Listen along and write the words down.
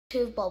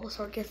If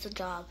Bulbasaur gets a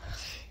job.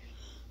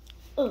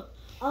 I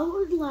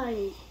would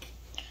like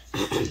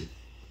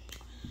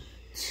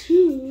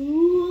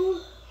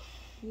 2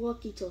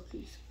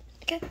 walkie-talkies.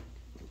 Okay.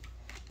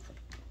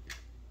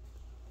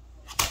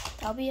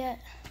 That'll be it.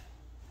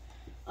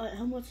 Alright,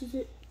 how much is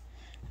it?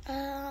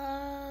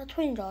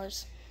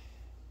 $20.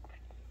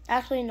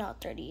 Actually, not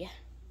 30.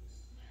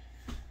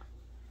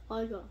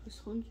 I got this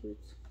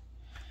hundreds.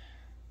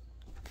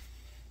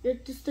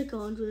 Just take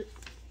 100.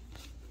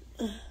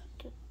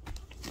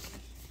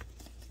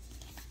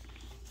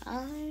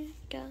 I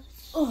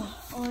guess.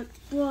 Alright,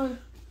 one.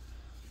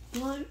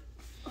 I'm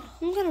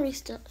gonna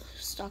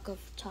restock of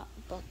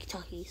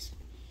walkie-talkies.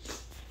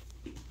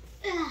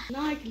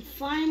 Now I can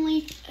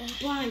finally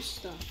buy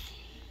stuff.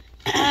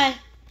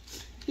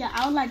 Yeah,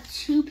 I would like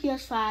 2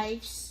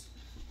 PS5s.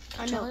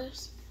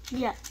 Controllers?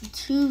 Yeah,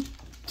 two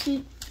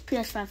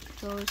PS5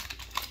 controllers.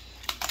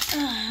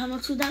 How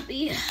much would that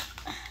be?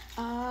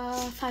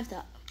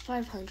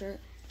 500.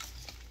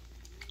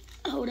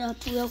 Hold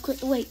up, real quick.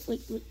 Wait.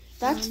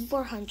 That's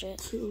 400.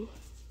 2,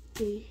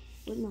 3.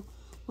 Wait, no.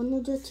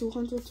 100,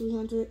 200,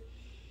 300.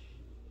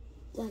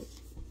 Like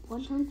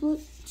 100,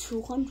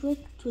 200,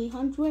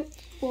 300,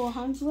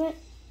 400,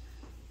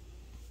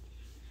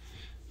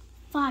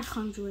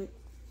 500.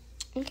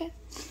 Okay.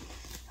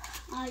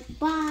 Alright,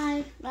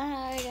 bye.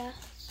 Bye, guys.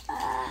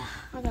 I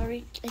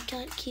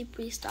can't keep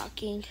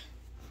restocking.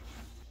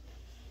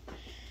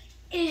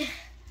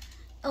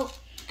 Oh,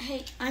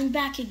 hey, I'm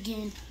back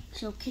again.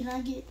 So can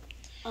I get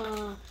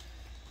 2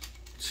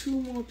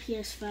 more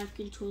PS5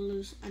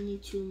 controllers? I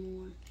need 2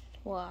 more.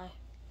 Why?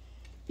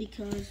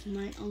 Because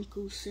my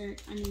uncle said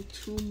I need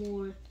 2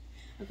 more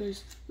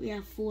because we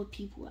have 4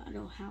 people at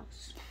our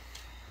house.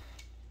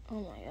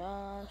 Oh my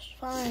gosh.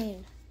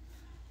 Fine.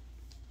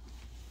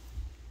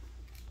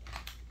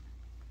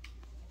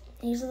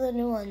 These are the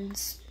new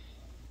ones.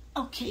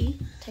 Okay.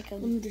 Take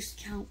Let them. me just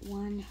count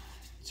 1,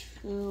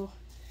 2.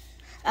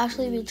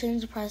 Actually, we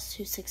changed the price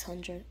to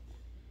 600.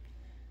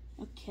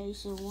 Okay,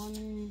 so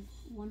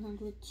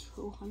 100,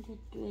 200,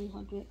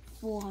 300,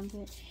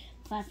 400,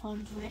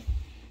 500,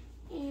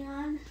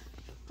 and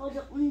hold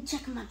up, let me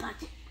check my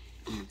budget.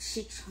 And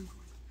 600.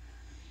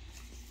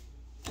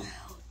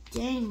 Oh,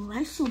 dang,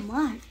 why so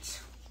much?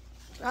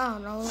 I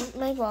don't know.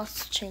 My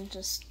boss changed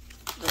this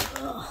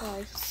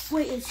price.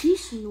 Wait, is he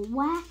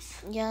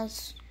Wax?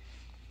 Yes.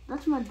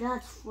 That's my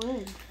dad's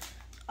friend.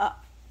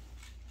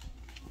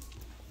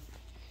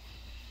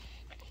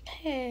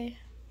 Hey.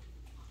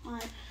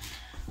 Alright.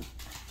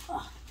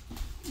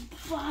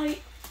 Bye.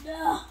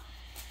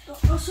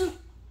 Also.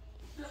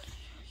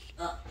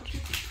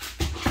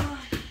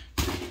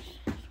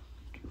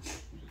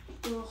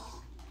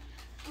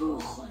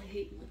 I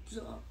hate my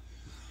job.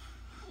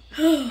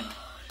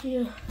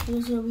 Here,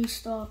 here's a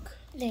restock.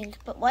 Thanks.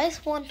 But why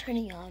is one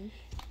turning on?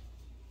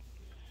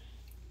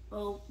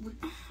 Oh,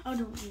 I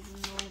don't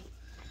even know.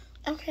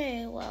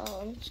 Okay, well,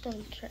 I'm just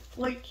gonna try.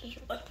 Wait,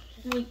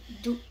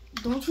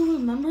 don't you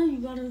remember? You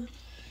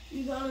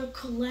gotta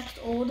collect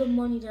all the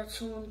money that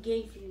someone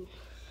gave you,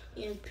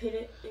 and put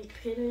it.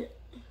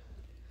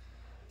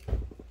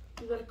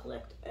 You gotta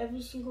collect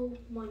every single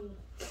money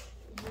you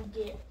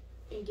get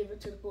and give it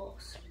to the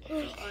boss.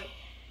 Alright,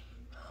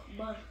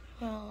 bye.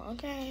 Oh,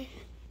 okay.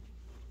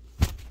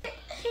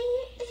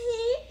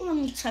 Let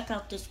me check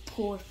out this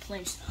poor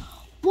place.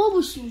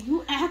 Bulbasaur,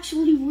 you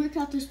actually work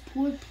out this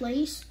poor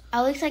place?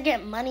 At least I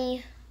get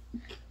money.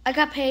 I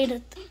got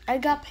paid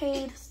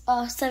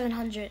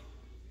 700.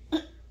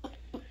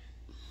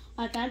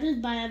 Like, I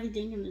just buy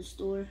everything in the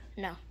store.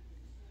 No.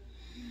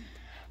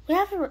 We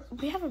have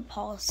a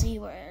policy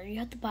where you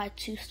have to buy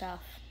 2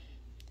 stuff.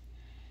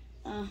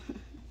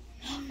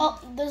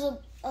 Oh, there's a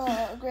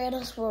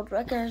Greatest World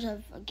Records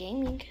of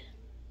gaming.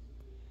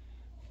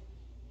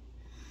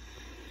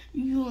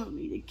 You want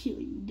me to kill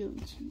you,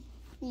 don't you?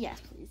 Yes,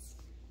 please.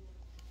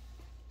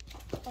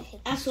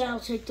 Actually, I'll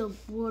take the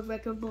world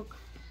record book.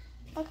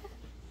 Okay,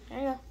 there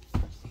you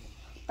go.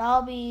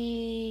 That'll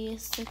be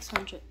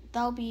 600.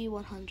 That'll be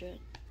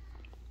 100.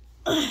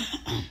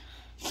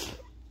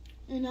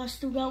 And I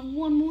still got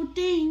one more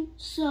thing,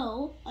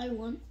 so I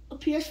want a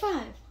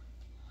PS5.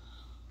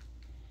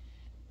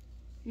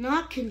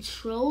 Not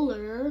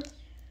controller.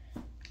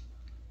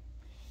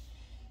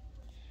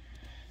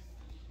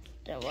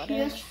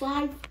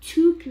 PS5,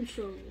 2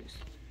 controllers.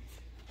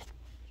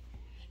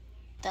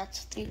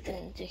 That's 3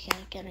 things you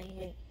can't get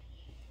anything.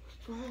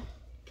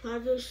 Can I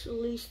just at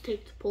least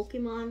take the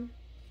Pokemon?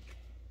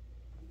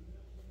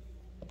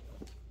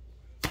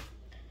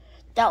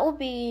 That will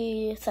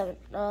be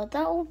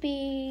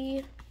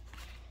 1,000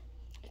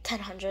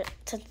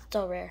 since it's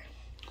so rare.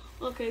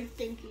 Okay,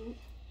 thank you.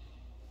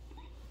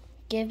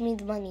 Give me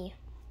the money.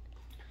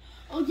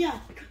 Oh yeah,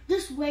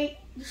 this wait.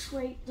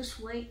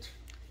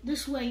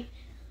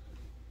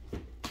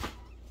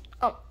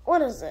 Oh,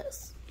 what is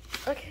this?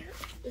 Okay.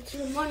 It's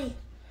your money.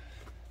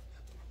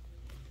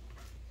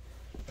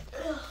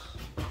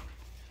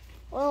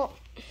 Well,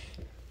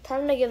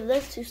 time to give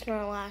this to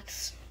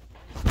Snorlax.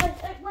 Wait.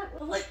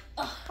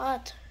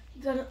 What?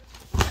 You gotta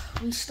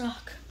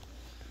restock.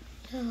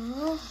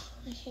 Oh,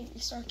 I hate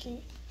this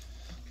arcade.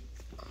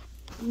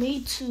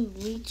 Me too.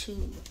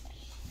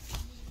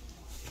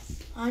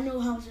 I know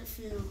how it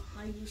feel.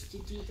 I used to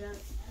do that.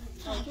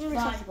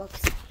 Bye.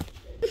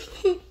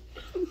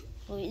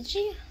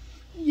 Luigi?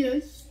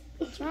 Yes.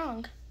 What's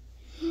wrong?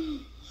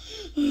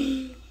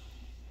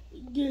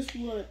 Guess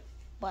what?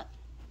 What?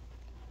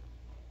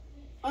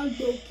 I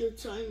broke your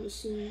time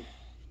machine.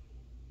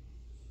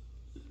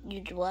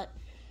 You did what?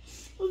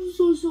 I'm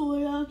so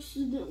sorry. I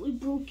accidentally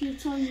broke your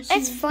time machine.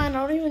 It's fine.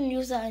 I don't even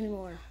use that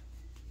anymore.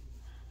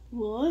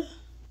 What?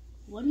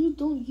 Why do you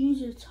don't use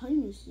your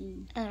time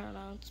machine? I don't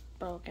know. It's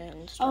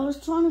broken. I was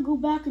trying to go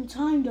back in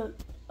time to...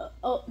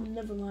 oh,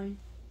 never mind.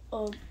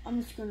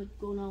 I'm just gonna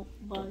go now.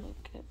 Bye.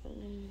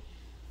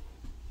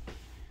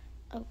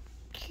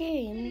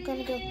 Okay, I'm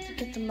gonna go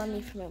get the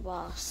money from my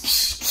boss.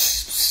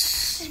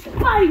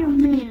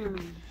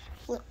 Spider-Man!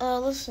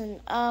 Listen,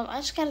 I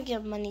just gotta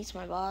give money to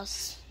my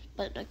boss.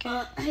 But,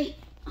 okay. Hey,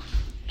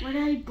 why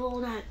did I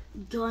blow that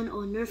gun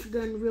or Nerf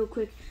gun real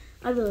quick?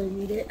 I really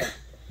need it.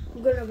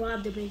 I'm gonna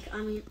rob the bank. I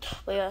mean...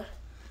 Wait,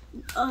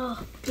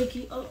 Take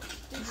you up.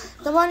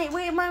 the money.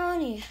 Wait, my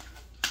money.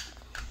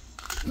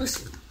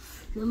 Listen,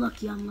 you're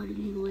lucky I'm letting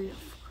you live.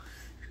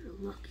 You're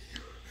lucky.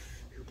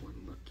 You're one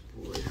lucky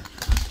boy.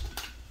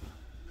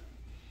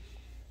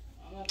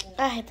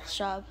 I hate this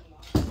job.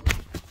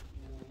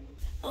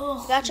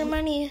 Oh, Got your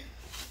money.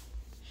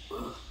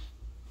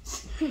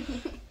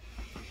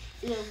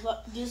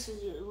 This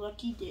is your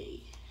lucky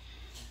day.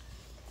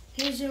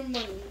 Here's your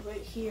money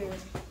right here.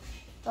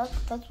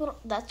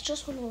 That's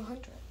just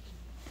 100.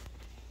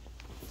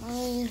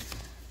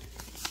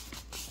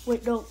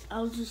 Wait, no,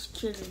 I was just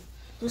kidding.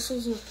 This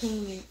is your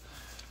payment.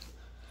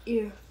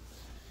 Here.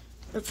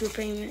 That's your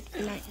payment.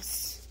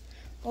 Nice.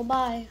 Well,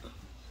 bye.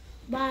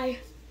 Bye.